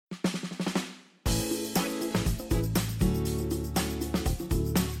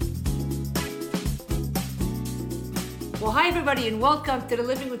Well, hi everybody and welcome to the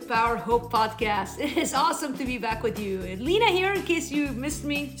Living with Power Hope podcast. It is awesome to be back with you. And Lena here, in case you missed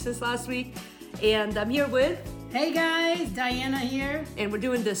me since last week. And I'm here with... Hey guys, Diana here. And we're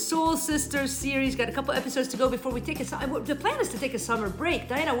doing the Soul Sisters series. Got a couple episodes to go before we take the plan is to take a summer break.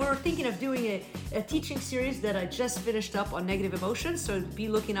 Diana, we're thinking of doing a teaching series that I just finished up on negative emotions, so be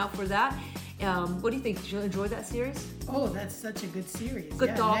looking out for that. What do you think? Did you enjoy that series? Oh, that's such a good series.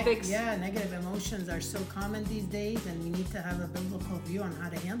 Good topics. Negative emotions are so common these days, and we need to have a biblical view on how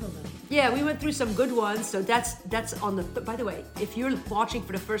to handle them. Yeah, we went through some good ones. So that's on the. By the way, if you're watching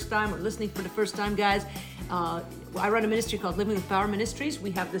for the first time or listening for the first time, guys, I run a ministry called Living with Power Ministries.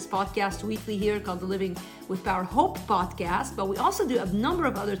 We have this podcast weekly here called the Living with Power Hope podcast, but we also do a number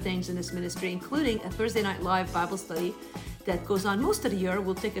of other things in this ministry, including a Thursday night live Bible study that goes on most of the year.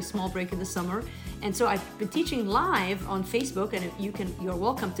 We'll take a small break in the summer. And so I've been teaching live on Facebook, and you're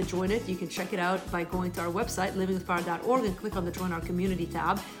welcome to join it. You can check it out by going to our website, livingwithpower.org, and click on the Join Our Community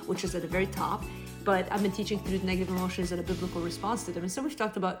tab, which is at the very top. But I've been teaching through negative emotions and a biblical response to them. And so we've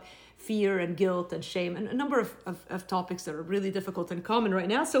talked about fear and guilt and shame and a number of topics that are really difficult and common right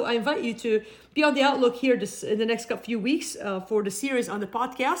now. So I invite you to be on the outlook here in the next few weeks for the series on the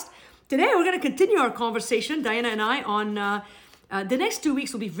podcast. Today, we're going to continue our conversation, Diana and I, on the next 2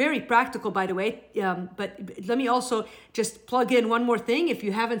 weeks will be very practical, by the way. But let me also just plug in one more thing. If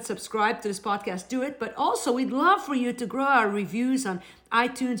you haven't subscribed to this podcast, do it. But also, we'd love for you to grow our reviews on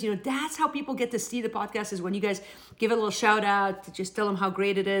iTunes. You know, that's how people get to see the podcast, is when you guys give it a little shout out, to just tell them how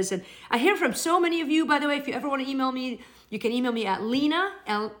great it is. And I hear from so many of you, by the way. If you ever want to email me, you can email me at Lena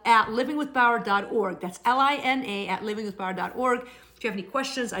at livingwithpower.org. That's Lina at livingwithpower.org. If you have any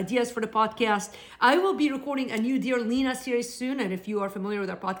questions, ideas for the podcast, I will be recording a new Dear Lena series soon. And if you are familiar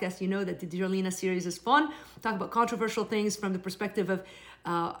with our podcast, you know that the Dear Lena series is fun. Talk about controversial things from the perspective of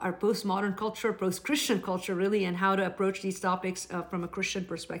our postmodern culture, post-Christian culture, really, and how to approach these topics from a Christian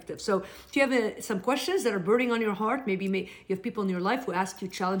perspective. So if you have some questions that are burning on your heart, maybe you have people in your life who ask you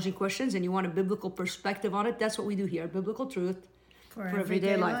challenging questions and you want a biblical perspective on it, that's what we do here, biblical truth for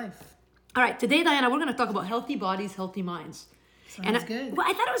everyday life. All right, today, Diana, we're going to talk about healthy bodies, healthy minds. Sounds good. Well,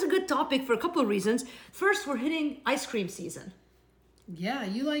 I thought it was a good topic for a couple of reasons. First, we're hitting ice cream season. Yeah,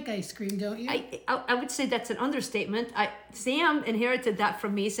 you like ice cream, don't you? I would say that's an understatement. Sam inherited that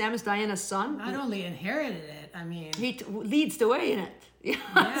from me. Sam is Diana's son. Not only inherited it, I mean... He leads the way in it.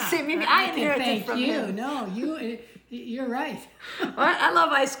 Yeah. So maybe I inherited from you. him. No, you're right. Well, I love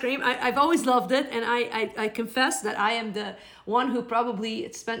ice cream. I've always loved it. And I confess that I am the one who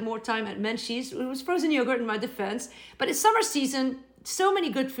probably spent more time at Menchie's. It was frozen yogurt in my defense. But it's summer season, so many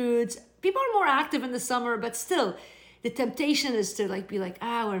good foods. People are more active in the summer, but still, the temptation is to be like,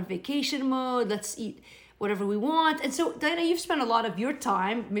 we're in vacation mode. Let's eat whatever we want. And so, Diana, you've spent a lot of your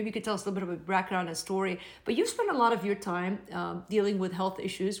time, maybe you could tell us a little bit of a background and story, but you've spent a lot of your time dealing with health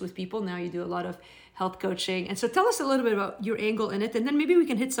issues with people. Now you do a lot of health coaching. And so tell us a little bit about your angle in it. And then maybe we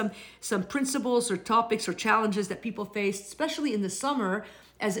can hit some principles or topics or challenges that people face, especially in the summer,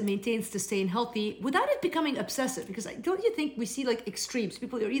 as it maintains to staying healthy without it becoming obsessive. Because don't you think we see extremes?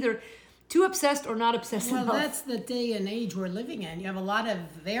 People are either too obsessed or not obsessed enough. Well, that's the day and age we're living in. You have a lot of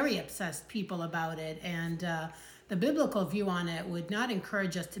very obsessed people about it, and the biblical view on it would not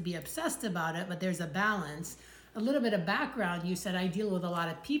encourage us to be obsessed about it, but there's a balance. A little bit of background, you said I deal with a lot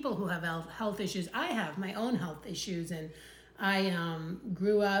of people who have health issues. I have my own health issues, and I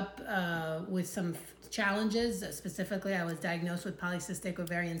grew up with some challenges. Specifically, I was diagnosed with polycystic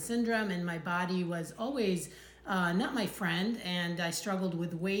ovarian syndrome, and my body was always not my friend, and I struggled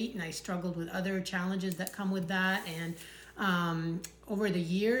with weight, and I struggled with other challenges that come with that. And over the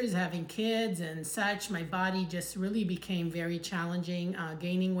years, having kids and such, my body just really became very challenging,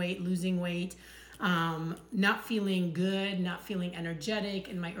 gaining weight, losing weight, not feeling good, not feeling energetic.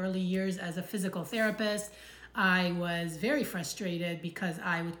 In my early years as a physical therapist, I was very frustrated because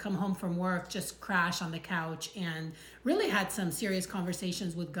I would come home from work, just crash on the couch, and really had some serious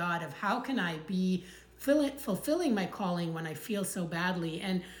conversations with God of how can I be fulfilling my calling when I feel so badly.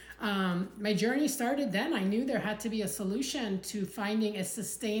 And my journey started then. I knew there had to be a solution to finding a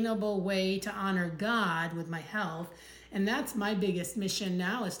sustainable way to honor God with my health. And that's my biggest mission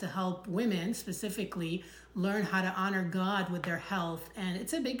now, is to help women specifically learn how to honor God with their health. And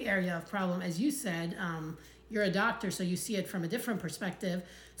it's a big area of problem. As you said, you're a doctor, so you see it from a different perspective,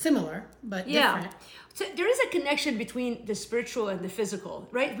 similar, but different. So there is a connection between the spiritual and the physical,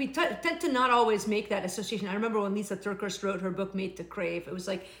 right? We tend to not always make that association. I remember when Lisa TerKeurst wrote her book, Made to Crave. It was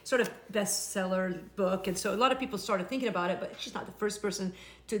sort of bestseller book. And so a lot of people started thinking about it, but she's not the first person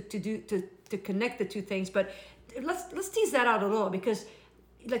to connect the two things. But let's tease that out a little, because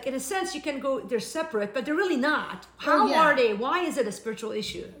like in a sense you can go, they're separate, but they're really not. How are they? Why is it a spiritual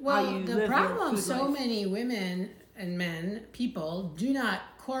issue? Well, the problem, so many women and men, people, do not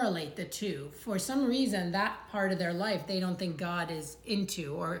correlate the two. For some reason, that part of their life, they don't think God is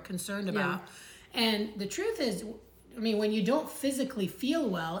into or concerned about. And the truth is, I mean, when you don't physically feel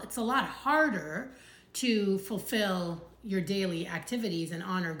well, it's a lot harder to fulfill your daily activities and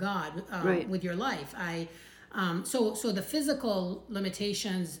honor God with your life. So the physical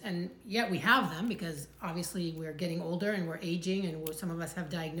limitations, and yet we have them because obviously we're getting older and we're aging, and some of us have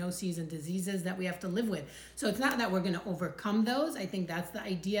diagnoses and diseases that we have to live with. So it's not that we're going to overcome those. I think that's the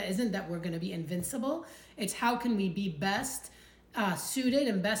idea, isn't that we're going to be invincible. It's how can we be best suited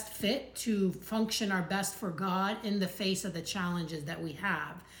and best fit to function our best for God in the face of the challenges that we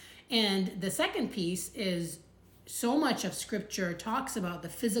have. And the second piece is, so much of scripture talks about the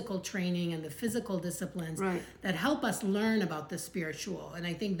physical training and the physical disciplines that help us learn about the spiritual. And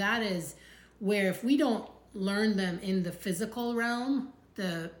I think that is where, if we don't learn them in the physical realm,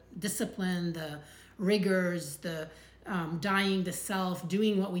 the discipline, the rigors, the dying to self,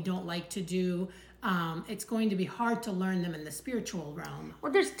 doing what we don't like to do, it's going to be hard to learn them in the spiritual realm.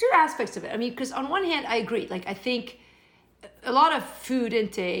 Well, there's two aspects of it. I mean, because on one hand, I agree. Like, I think a lot of food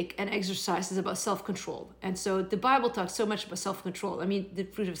intake and exercise is about self-control. And so the Bible talks so much about self-control. I mean, the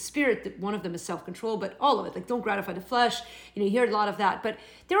fruit of the Spirit, one of them is self-control, but all of it, like don't gratify the flesh, you hear a lot of that. But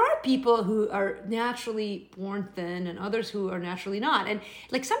there are people who are naturally born thin and others who are naturally not. And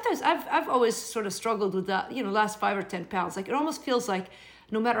like sometimes I've always sort of struggled with that, last 5 or 10 pounds. Like it almost feels like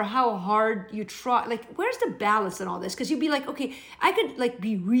no matter how hard you try, like where's the balance in all this? Because you'd be like, okay, I could like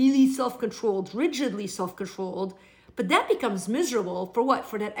be really self-controlled, rigidly self-controlled, but that becomes miserable for what?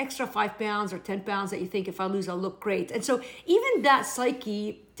 For that extra 5 pounds or 10 pounds that you think if I lose, I'll look great. And so even that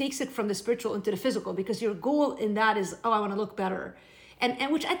psyche takes it from the spiritual into the physical, because your goal in that is, I want to look better.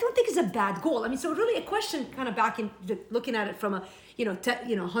 And which I don't think is a bad goal. I mean, so really a question kind of back in looking at it from a,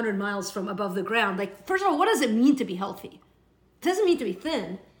 100 miles from above the ground. Like, first of all, what does it mean to be healthy? It doesn't mean to be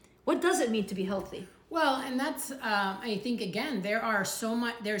thin. What does it mean to be healthy? Well, and that's, I think, again, there's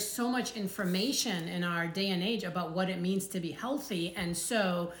so much information in our day and age about what it means to be healthy. And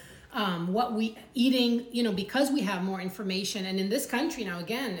so what we eating, because we have more information, and in this country now,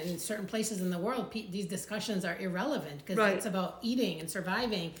 again, in certain places in the world, these discussions are irrelevant because it's about eating and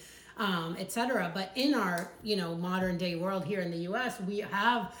surviving, etc. But in our, modern day world here in the U.S., we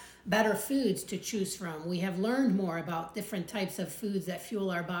have better foods to choose from. We have learned more about different types of foods that fuel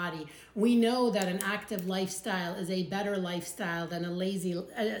our body. We know that an active lifestyle is a better lifestyle than a lazy,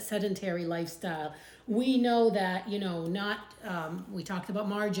 sedentary lifestyle. We know that, we talked about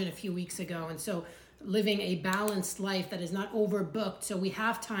margin a few weeks ago. And so living a balanced life that is not overbooked. So we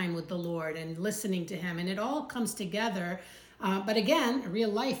have time with the Lord and listening to him, and it all comes together. But again, real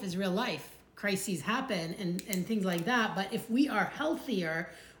life is real life. Crises happen and things like that. But if we are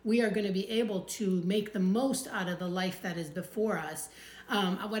healthier, we are going to be able to make the most out of the life that is before us.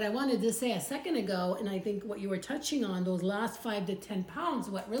 What I wanted to say a second ago, and I think what you were touching on, those last 5 to 10 pounds,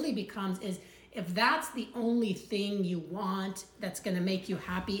 what really becomes is, if that's the only thing you want that's going to make you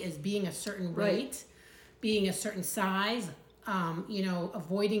happy, is being a certain weight, being a certain size,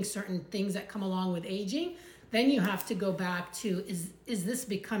 avoiding certain things that come along with aging, then you have to go back to, is this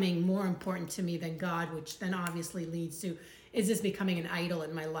becoming more important to me than God, which then obviously leads to, is this becoming an idol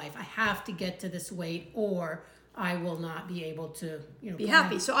in my life? I have to get to this weight or I will not be able to, be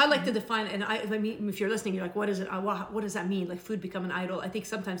happy. So I like to define, and I mean, if you're listening, you're like, what is it? What does that mean? Like food become an idol? I think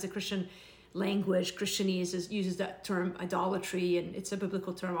sometimes the Christian language, Christianese uses that term idolatry, and it's a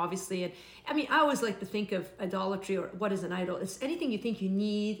biblical term, obviously. And I mean, I always like to think of idolatry, or what is an idol? It's anything you think you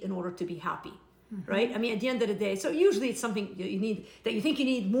need in order to be happy. Right? I mean, at the end of the day, so usually it's something you need, that you think you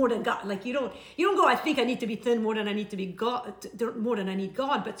need more than God. Like you don't go, I think I need to be thin more than I need to be God, more than I need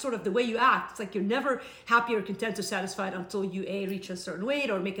God. But sort of the way you act, it's like you're never happy or content or satisfied until you reach a certain weight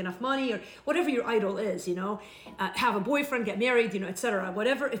or make enough money or whatever your idol is. Have a boyfriend, get married, etc.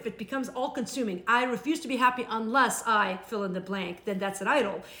 Whatever. If it becomes all consuming, I refuse to be happy unless I fill in the blank. Then that's an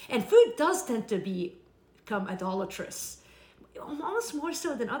idol. And food does tend to become idolatrous. Almost more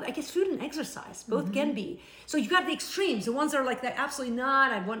so than other. I guess food and exercise both can be. So you got the extremes, the ones that are like that, absolutely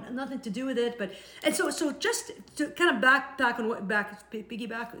not. I want nothing to do with it. But so just to kind of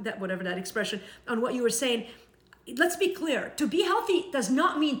piggyback that, whatever that expression, on what you were saying. Let's be clear. To be healthy does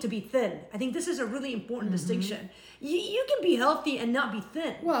not mean to be thin. I think this is a really important distinction. You can be healthy and not be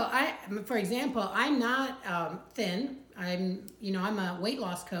thin. Well, for example, I'm not thin. I'm a weight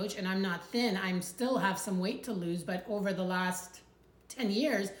loss coach, and I'm not thin. I still have some weight to lose, but over the last 10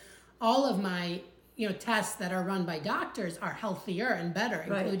 years, all of my tests that are run by doctors are healthier and better,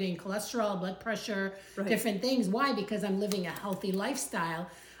 Right. including cholesterol, blood pressure, Right. different things. Why? Because I'm living a healthy lifestyle.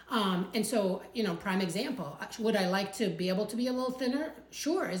 And so, prime example, would I like to be able to be a little thinner?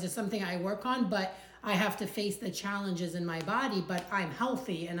 Sure. Is it something I work on? But I have to face the challenges in my body, but I'm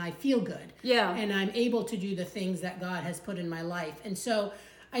healthy and I feel good. Yeah. And I'm able to do the things that God has put in my life. And so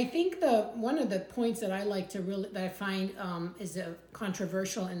I think one of the points that I like to that I find is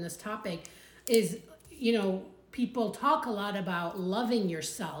controversial in this topic is, people talk a lot about loving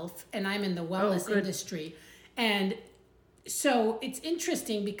yourself, and I'm in the wellness industry. And so it's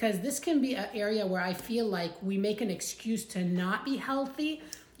interesting because this can be an area where I feel like we make an excuse to not be healthy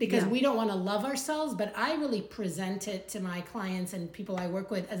because we don't want to love ourselves, but I really present it to my clients and people I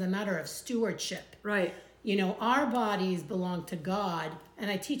work with as a matter of stewardship. Right. Our bodies belong to God,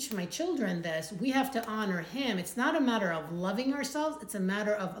 and I teach my children this. We have to honor Him. It's not a matter of loving ourselves, it's a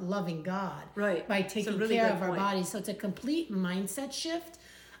matter of loving God. Right. By taking care of our bodies. So it's a complete mindset shift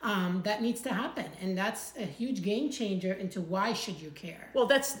that needs to happen, and that's a huge game changer into why should you care. Well,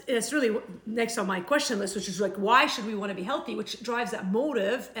 that's really next on my question list, which is like, why should we want to be healthy, which drives that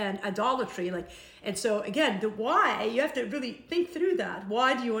motive and idolatry. And so again, the why, you have to really think through that.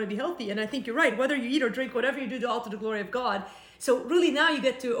 Why do you want to be healthy? And I think you're right, whether you eat or drink, whatever you do to alter the glory of God. So really now you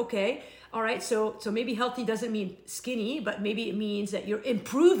get to, okay, all right, so maybe healthy doesn't mean skinny, but maybe it means that you're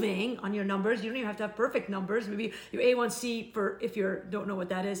improving on your numbers. You don't even have to have perfect numbers. Maybe your A1C, if you don't know what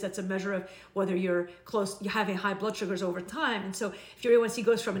that is, that's a measure of whether you're having high blood sugars over time. And so if your A1C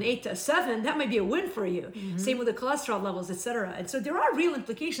goes from an 8 to a 7, that might be a win for you. Mm-hmm. Same with the cholesterol levels, etc. And so there are real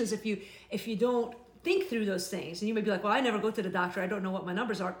implications if you don't think through those things. And you may be like, well, I never go to the doctor. I don't know what my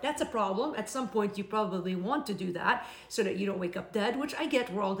numbers are. That's a problem. At some point, you probably want to do that so that you don't wake up dead, which I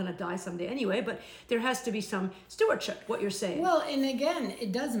get. We're all going to die someday anyway, but there has to be some stewardship, what you're saying. Well, and again,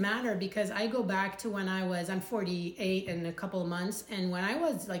 it does matter because I go back to when I'm 48 in a couple of months. And when I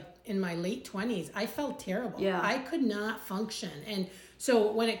was like in my late 20s, I felt terrible. Yeah. I could not function. And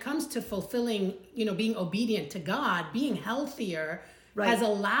so when it comes to fulfilling, being obedient to God, being healthier, right, has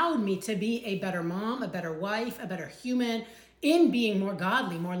allowed me to be a better mom, a better wife, a better human, in being more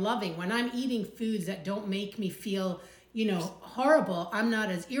godly, more loving. When I'm eating foods that don't make me feel, horrible, I'm not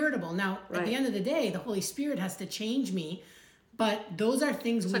as irritable. Now, at the end of the day, the Holy Spirit has to change me. But those are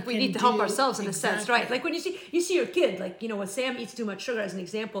things we need to help ourselves in a sense, right? Like when you see your kid, like, when Sam eats too much sugar as an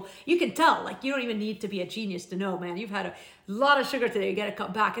example, you can tell, like, you don't even need to be a genius to know, man, you've had a lot of sugar today, you got to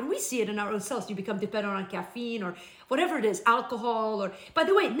cut back. And we see it in our own selves. You become dependent on caffeine or whatever it is, alcohol, or, by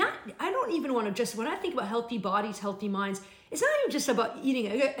the way, I don't even want to when I think about healthy bodies, healthy minds, it's not even just about eating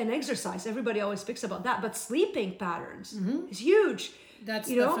and exercise. Everybody always speaks about that, but sleeping patterns is huge. That's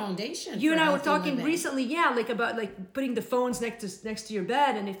the foundation. You and I were talking recently, about putting the phones next to your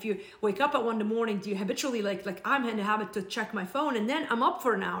bed, and if you wake up at 1 a.m, do you habitually like I'm in the habit to check my phone, and then I'm up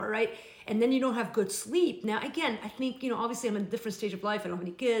for an hour, right? And then you don't have good sleep. Now, again, I think obviously I'm in a different stage of life. I don't have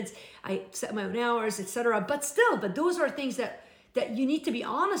any kids. I set my own hours, etc. But those are things that you need to be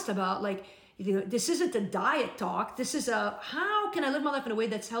honest about. Like, this isn't a diet talk. This is how can I live my life in a way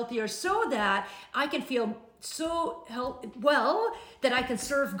that's healthier so that I can feel so well that I can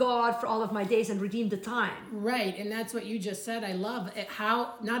serve God for all of my days and redeem the time. Right, and that's what you just said. I love it,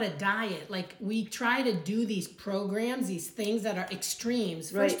 how not a diet. Like, we try to do these programs, these things that are extremes.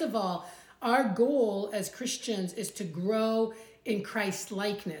 First of all, our goal as Christians is to grow in Christ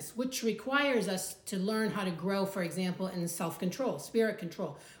likeness, which requires us to learn how to grow, for example, in self-control, spirit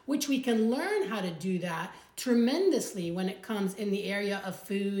control, which we can learn how to do that tremendously when it comes in the area of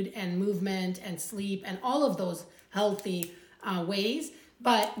food and movement and sleep and all of those healthy ways.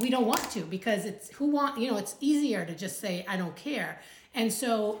 But we don't want to, because it's easier to just say, I don't care. And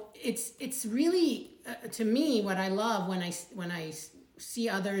so it's really, to me, what I love when I see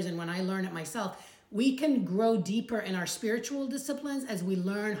others and when I learn it myself, we can grow deeper in our spiritual disciplines as we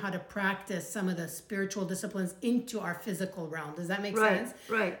learn how to practice some of the spiritual disciplines into our physical realm. Does that make sense?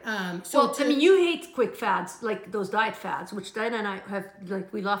 Right. You hate quick fads, like those diet fads, which Diana and I have,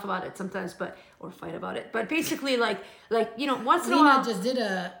 we laugh about it sometimes, or fight about it. But basically, once in a while. Lena just did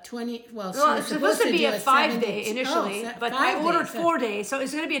a 20, it's supposed to be a 5-day initially, but I ordered 4 days, so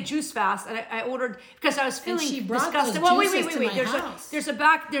it's going to be a juice fast, and I ordered, because I was feeling disgusted. Well, wait.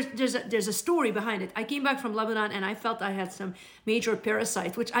 There's a story behind it. I came back from Lebanon, and I felt I had some major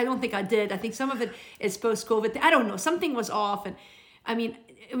parasites, which I don't think I did. I think some of it is post-COVID. I don't know. Something was off, and I mean,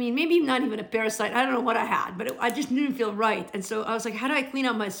 I mean, maybe not even a parasite. I don't know what I had, but I just didn't feel right. And so I was like, how do I clean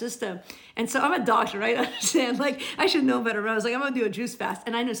out my system? And so I'm a doctor, right? I understand. Like, I should know better. But I was like, I'm going to do a juice fast.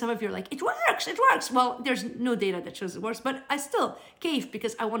 And I know some of you are like, it works. Well, there's no data that shows it works. But I still caved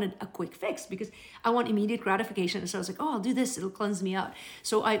because I wanted a quick fix, because I want immediate gratification. And so I was like, oh, I'll do this. It'll cleanse me out.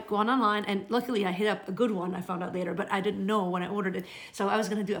 So I go online, and luckily I hit up a good one. I found out later, but I didn't know when I ordered it. So I was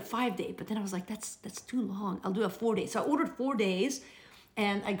going to do a 5-day. But then I was like, that's too long. I'll do a 4-day. So I ordered 4 days.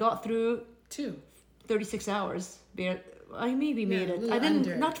 And I got through 36 hours. I maybe made it. I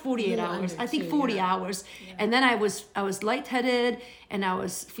didn't, not 48 hours. I think 40 hours. Yeah. And then I was lightheaded, and I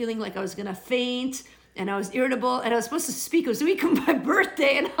was feeling like I was gonna faint, and I was irritable, and I was supposed to speak. It was the week of my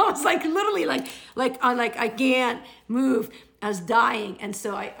birthday, and I was like literally like I can't move. I was dying, and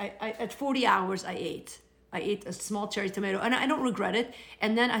so I at 40 hours I ate a small cherry tomato, and I don't regret it.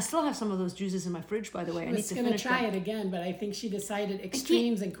 And then I still have some of those juices in my fridge, by the way. I need to finish them. I was going to try it again, but I think she decided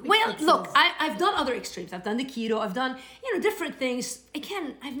extremes and quick fixes. Look, I've done other extremes. I've done the keto. I've done, different things.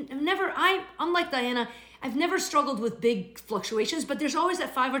 Again, unlike Diana, I've never struggled with big fluctuations, but there's always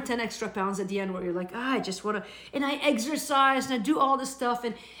that 5 or 10 extra pounds at the end where you're like, I just want to, and I exercise and I do all this stuff.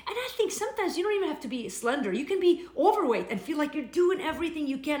 And I think sometimes you don't even have to be slender. You can be overweight and feel like you're doing everything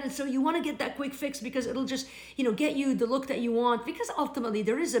you can. And so you want to get that quick fix because it'll just, get you the look that you want. Because ultimately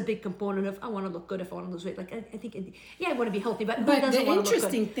there is a big component of, I want to look good if I want to lose weight. Like I think, I want to be healthy, but who doesn't want to look good? But the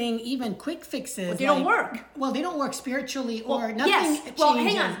interesting thing, even quick fixes. They don't work. Well, they don't work spiritually or nothing changes. Well,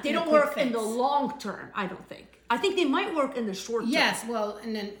 hang on. They don't work in the long term, I don't think. I think they might work in the short term. Yes, well,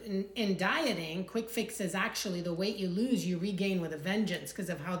 and then in dieting, quick fixes, actually, the weight you lose, you regain with a vengeance because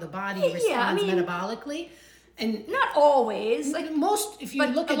of how the body responds metabolically. And not always. Like most, if you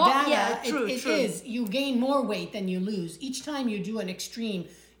look at data, it is, you gain more weight than you lose. Each time you do an extreme,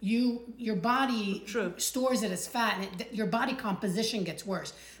 your body stores it as fat, and your body composition gets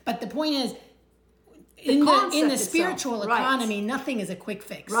worse. But the point is, in the spiritual economy, nothing is a quick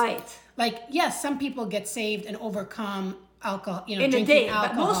fix. Right. Like, yes, some people get saved and overcome alcohol, in a day,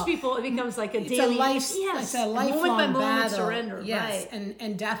 alcohol. But most people, it becomes like a daily, it's a lifelong battle. Surrender. Yes, right.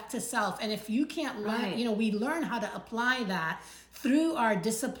 and death to self. And if you can't learn, we learn how to apply that through our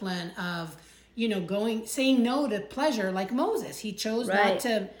discipline of, saying no to pleasure, like Moses. He chose not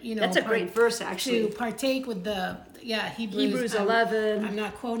to, That's a great verse, actually. To partake with the, Hebrews 11. I'm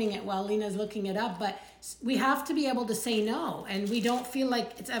not quoting it while Lena's looking it up, but we have to be able to say no. And we don't feel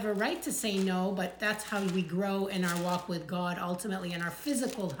like it's ever right to say no, but that's how we grow in our walk with God ultimately. And our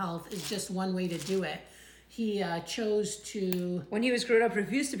physical health is just one way to do it. He chose to... When he was grown up,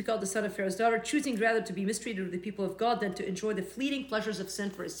 refused to be called the son of Pharaoh's daughter, choosing rather to be mistreated with the people of God than to enjoy the fleeting pleasures of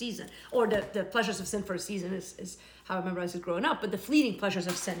sin for a season. Or the pleasures of sin for a season is how I memorized it growing up. But the fleeting pleasures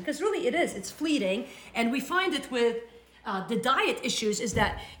of sin. Because really it is. It's fleeting. And we find it with... the diet issues is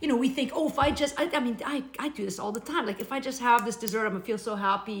that, we think, if I just, I do this all the time. Like, if I just have this dessert, I'm going to feel so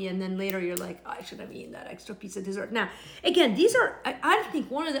happy. And then later you're like, I should have eaten that extra piece of dessert. Now, again, these are, I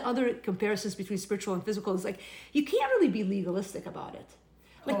think one of the other comparisons between spiritual and physical is like, you can't really be legalistic about it.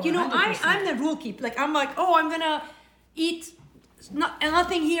 Like, I'm the rule keeper. Like, I'm like, I'm going to eat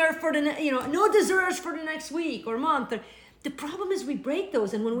nothing here for the, no desserts for the next week or month. The problem is we break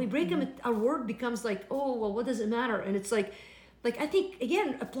those, and when we break them, our word becomes like, what does it matter? And it's like I think,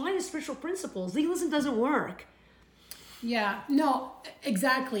 again, applying the spiritual principles, legalism doesn't work. Yeah, no,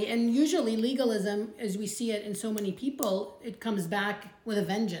 exactly. And usually legalism, as we see it in so many people, it comes back with a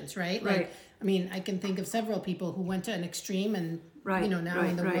vengeance, right? Right. Like, I can think of several people who went to an extreme and, now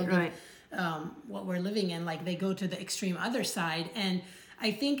in the world of what we're living in, like they go to the extreme other side. And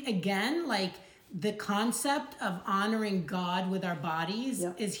I think, again, like, the concept of honoring God with our bodies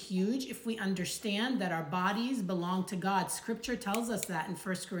is huge if we understand that our bodies belong to God. Scripture tells us that in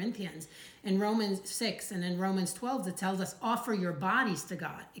 1 Corinthians. In Romans 6 and in Romans 12, it tells us offer your bodies to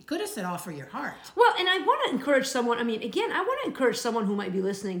God. It could have said offer your heart. Well, and I want to encourage someone, I want to encourage someone who might be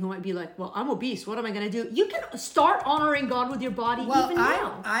listening, who might be like, well, I'm obese. What am I going to do? You can start honoring God with your body even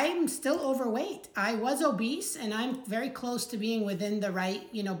now. I'm still overweight. I was obese, and I'm very close to being within the right,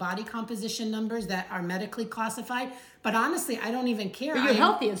 body composition numbers that are medically classified. But honestly, I don't even care. But you're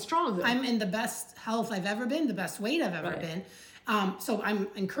healthy and strong, though. I'm in the best health I've ever been, the best weight I've ever been. So I'm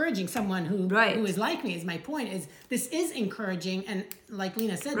encouraging someone who is like me, is my point, is this is encouraging. And like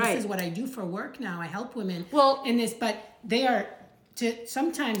Lena said, this is what I do for work now. I help women in this, but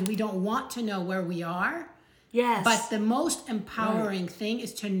sometimes we don't want to know where we are. Yes. But the most empowering thing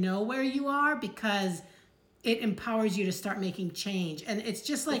is to know where you are, because it empowers you to start making change. And it's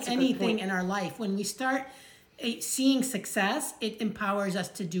just like anything in our life. When we start seeing success, it empowers us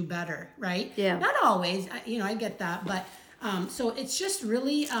to do better, right? Yeah. Not always, I get that, but So it's just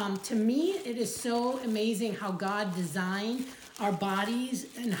really, to me, it is so amazing how God designed our bodies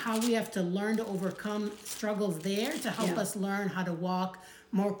and how we have to learn to overcome struggles there to help us learn how to walk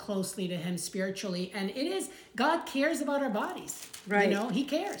more closely to him spiritually. And it is, God cares about our bodies. Right. You know, he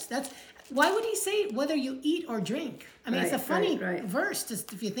cares. Why would he say whether you eat or drink? I mean, it's a funny verse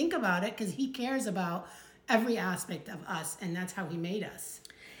just if you think about it, because he cares about every aspect of us, and that's how he made us.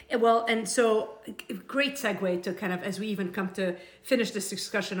 Well, and so great segue to kind of, as we even come to finish this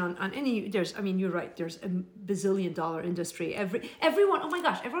discussion on you're right, there's a bazillion dollar industry. Everyone, oh my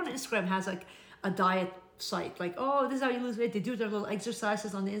gosh, everyone on Instagram has like a diet site, like, oh, this is how you lose weight. They do their little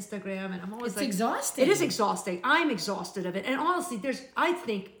exercises on the Instagram, and I'm always it's exhausting. It is exhausting. I'm exhausted of it. And honestly, I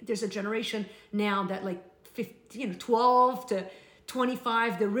think there's a generation now that like 12 to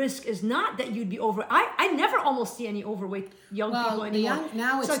 25, the risk is not that you'd be over. I never almost see any overweight young people anymore.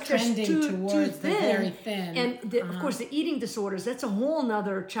 Now it's like trending towards the very thin. And of course, the eating disorders, that's a whole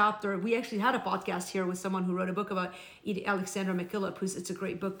nother chapter. We actually had a podcast here with someone who wrote a book about eating, Alexandra McKillop, it's a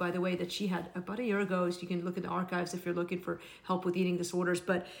great book, by the way, that she had about a year ago. So you can look in the archives if you're looking for help with eating disorders.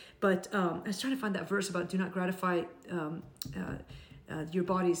 But I was trying to find that verse about do not gratify your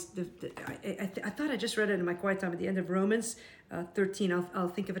bodies. I thought I just read it in my quiet time at the end of Romans 13. I'll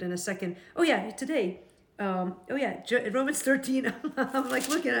think of it in a second. Oh yeah, today. Romans 13. I'm like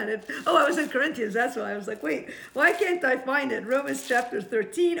looking at it. Oh, I was in Corinthians. That's why I was like, wait, why can't I find it? Romans chapter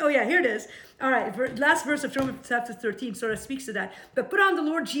 13. Oh yeah, here it is. All right, last verse of Romans chapter 13 sort of speaks to that. But put on the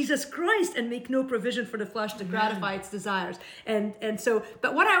Lord Jesus Christ and make no provision for the flesh to gratify its desires. And so,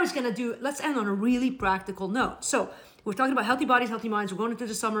 but what I was going to do, let's end on a really practical note. So we're talking about healthy bodies, healthy minds. We're going into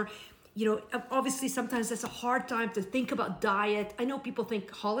the summer. You know, obviously sometimes that's a hard time to think about diet. I know people think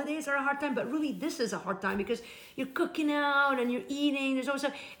holidays are a hard time, but really this is a hard time because you're cooking out and you're eating. There's always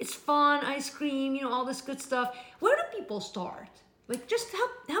it's fun, ice cream, you know, all this good stuff. Where do people start? Like, just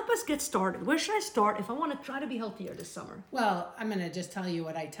help us get started. Where should I start if I want to try to be healthier this summer? Well, I'm going to just tell you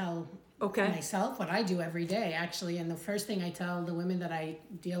what I tell myself, what I do every day, actually. And the first thing I tell the women that I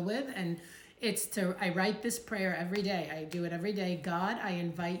deal with, and I write this prayer every day. I do it every day. God, I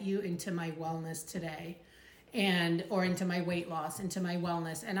invite you into my wellness today, or into my weight loss, into my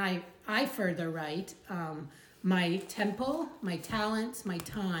wellness. And I further write, my temple, my talents, my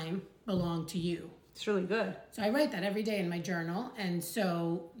time belong to you. It's really good. So I write that every day in my journal. And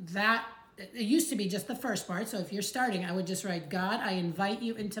so that, it used to be just the first part. So if you're starting, I would just write, God, I invite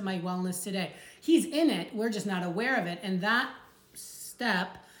you into my wellness today. He's in it. We're just not aware of it. And that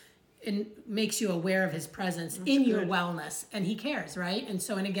step, it makes you aware of his presence in your wellness, and he cares, right? And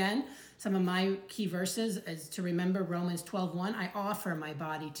so, and again, some of my key verses is to remember Romans 12:1. I offer my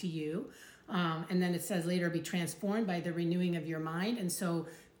body to you. And then it says later, be transformed by the renewing of your mind. And so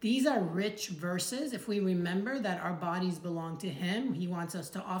these are rich verses. If we remember that our bodies belong to him, he wants us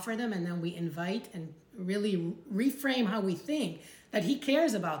to offer them, and then we invite and really reframe how we think that he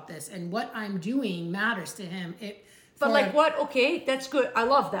cares about this, and what I'm doing matters to him. But like what? Okay, that's good. I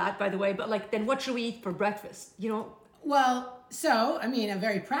love that, by the way. But like, then what should we eat for breakfast? You know? Well, so, I mean, a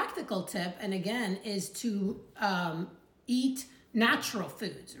very practical tip, and again, is to eat natural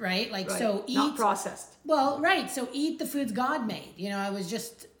foods, right? Like, so eat... Not processed. Well, right. So eat the foods God made. You know, I was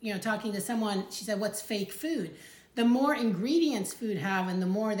just, talking to someone, she said, what's fake food? The more ingredients food have and the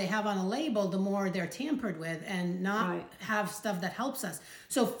more they have on a label, the more they're tampered with and not have stuff that helps us.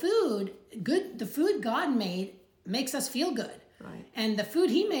 So the food God made makes us feel good. Right. And the food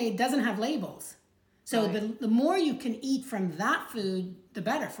he made doesn't have labels. So the more you can eat from that food, the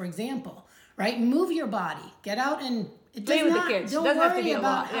better. For example, right? Move your body. Get out and play with the kids. Don't doesn't worry have to be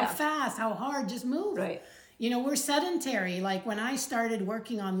about a lot. how fast, how hard, just move. Right. We're sedentary. Like when I started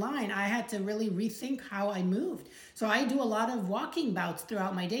working online, I had to really rethink how I moved. So I do a lot of walking bouts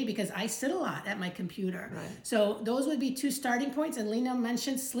throughout my day because I sit a lot at my computer. Right. So those would be 2 starting points. And Lena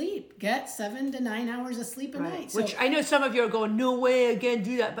mentioned sleep. Get 7 to 9 hours of sleep a night. Which I know some of you are going, no way, I can't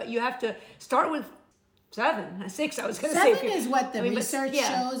do that. But you have to start with 7, 6. I was going to say 7 is what the research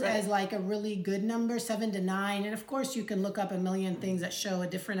shows as like a really good number, 7 to 9. And of course, you can look up a million things that show a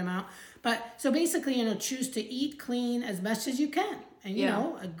different amount. But so basically, choose to eat clean as much as you can. And,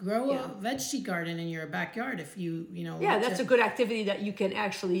 grow a veggie garden in your backyard if you. Yeah, that's a good activity that you can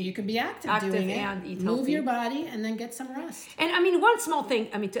actually. You can be active doing it. And eat Move healthy. your body and then get some rest. And I mean, one small thing,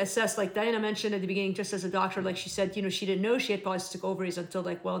 to assess, like Diana mentioned at the beginning, just as a doctor, like she said, she didn't know she had polycystic ovaries until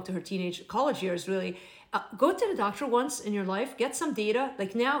into her college years, really. go to the doctor once in your life, get some data.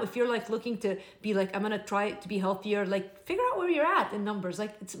 Like now, if you're like looking to be like, I'm gonna try to be healthier, like figure out where you're at in numbers.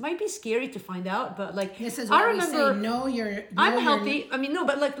 Like it might be scary to find out, but like this is what I remember, we say, I'm healthy. I mean, no,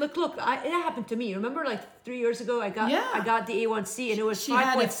 but like look, it happened to me. Remember, like 3 years ago, I got the A1C and it was 5.6. She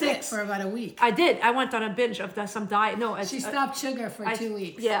had it sit for about a week. I did. I went on a binge of some diet. No, she stopped sugar for 2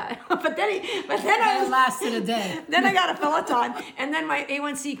 weeks. Yeah, but then I lasted a day. Then I got a Peloton, and then my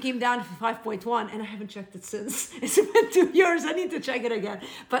A1C came down to 5.1, and I haven't checked it since. It's been 2 years. I need to check it again.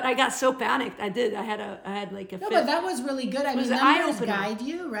 But I got so panicked. I did. I had like a. No, but that was really good. I mean, numbers guide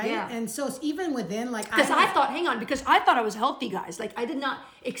you, right? Yeah. And so even within like. Because I thought I was healthy, guys. Like I did not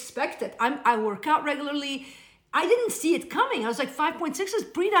expect it. I work out regularly. I didn't see it coming. I was like 5.6 is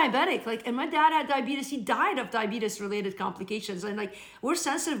pre-diabetic. Like, and my dad had diabetes. He died of diabetes-related complications, and like we're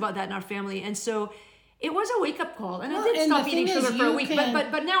sensitive about that in our family. And so it was a wake-up call. And I did stop eating sugar for a week.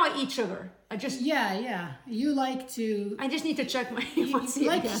 But now I eat sugar. I just you like to. I just need to check my A1C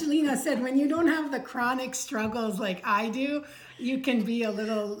like again. Lena said, when you don't have the chronic struggles like I do, you can be a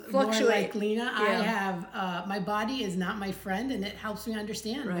little more like Lena. Yeah. I have my body is not my friend, and it helps me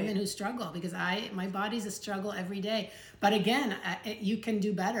understand women who struggle, because my body's a struggle every day. But again, you can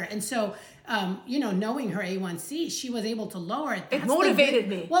do better. And so knowing her A1C, she was able to lower it. It motivated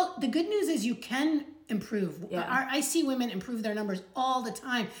me. Well, the good news is you can improve. I see women improve their numbers all the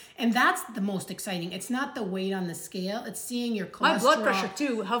time, and that's the most exciting. It's not the weight on the scale, it's seeing your cholesterol. My blood pressure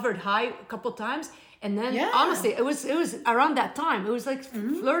too hovered high a couple times, and then honestly it was around that time it was like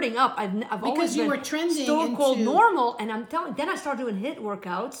flirting up. I've always been stone cold normal, and I'm telling. Then I started doing HIIT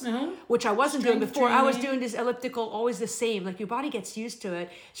workouts, which I wasn't doing before. I was doing this elliptical, always the same. Like your body gets used to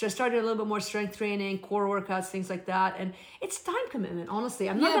it, so I started a little bit more strength training, core workouts, things like that. And it's time commitment. Honestly,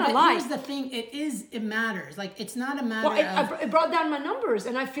 I'm not gonna lie. Here's the thing: it matters. Like it's not a matter. It brought down my numbers,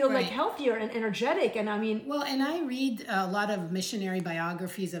 and I feel like healthier and energetic. And I mean, and I read a lot of missionary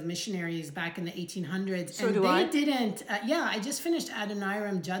biographies of missionaries back in the 1800s. So and do they I. Didn't. I just finished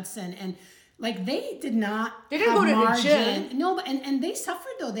Adoniram Judson, and like they did not. They didn't go to the gym. No, but and they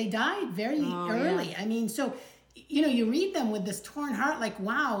suffered though. They died very early. Yeah. I mean, so. You read them with this torn heart, like,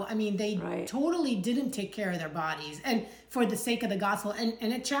 wow, I mean, they totally didn't take care of their bodies and for the sake of the gospel. And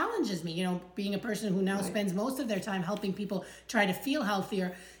it challenges me, being a person who now spends most of their time helping people try to feel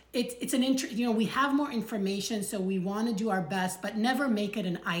healthier. It's an we have more information, so we want to do our best, but never make it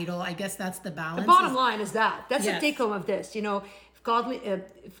an idol. I guess that's the balance. The bottom line is that's the take home of this,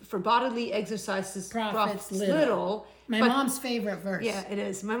 for bodily exercises profits little. My mom's favorite verse. Yeah, it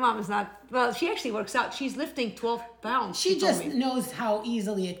is. My mom is not, well, she actually works out. She's lifting 12 pounds. She just knows how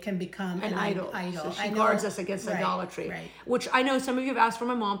easily it can become an idol. So she guards us against idolatry. Right. Which I know some of you have asked for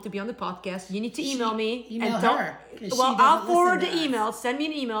my mom to be on the podcast. You need to email me. Email her. Well, I'll forward the email. Send me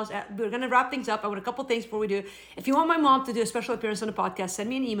an email. We're going to wrap things up. I want a couple things before we do. If you want my mom to do a special appearance on the podcast, send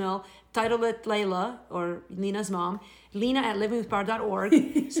me an email. Title it Layla, or Lena's mom. Lena@livingwithpower.org.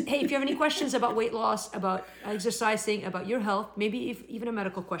 Hey, if you have any questions about weight loss, about exercising, about your health, maybe even a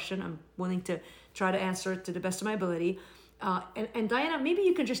medical question, I'm willing to try to answer it to the best of my ability. And Diana, maybe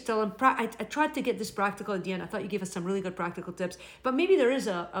you can just tell them, I tried to get this practical at the end. I thought you gave us some really good practical tips, but maybe there is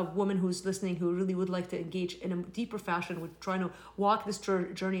a woman who's listening who really would like to engage in a deeper fashion with trying to walk this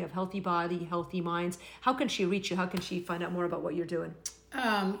journey of healthy body, healthy minds. How can she reach you? How can she find out more about what you're doing?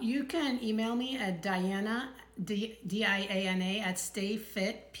 You can email me at Diana, Diana at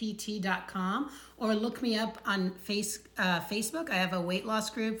stayfitpt.com, or look me up on Facebook. I have a weight loss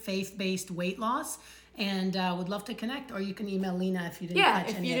group, Faith-Based Weight Loss, and would love to connect. Or you can email Lena if you didn't catch any of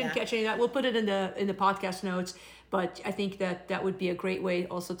that. Yeah, if you didn't catch any of that, we'll put it in the podcast notes. But I think that would be a great way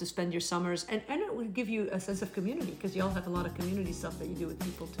also to spend your summers, and it would give you a sense of community, because you all have a lot of community stuff that you do with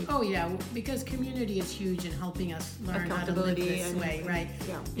people too. Oh yeah, because community is huge in helping us learn how to live this way, right?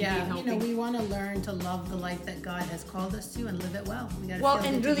 Yeah. We want to learn to love the life that God has called us to and live it well.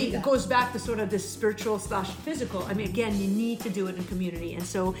 And really it goes back to sort of this spiritual/physical. I mean, again, you need to do it in community. And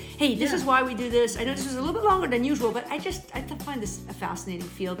so, hey, this is why we do this. I know this was a little bit longer than usual, but I find this a fascinating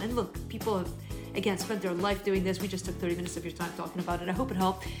field. And look, people have, again, spent their life doing this. We just took 30 minutes of your time talking about it. I hope it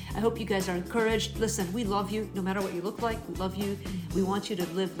helped. I hope you guys are encouraged. Listen, we love you no matter what you look like. We love you. We want you to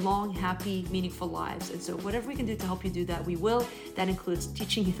live long, happy, meaningful lives. And so whatever we can do to help you do that, we will. That includes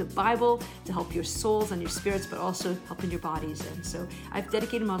teaching you the Bible to help your souls and your spirits, but also helping your bodies. And so I've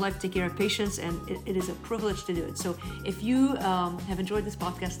dedicated my life to take care of patients, and it is a privilege to do it. So if you have enjoyed this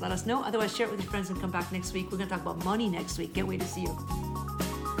podcast, let us know. Otherwise, share it with your friends and come back next week. We're going to talk about money next week. Can't wait to see you.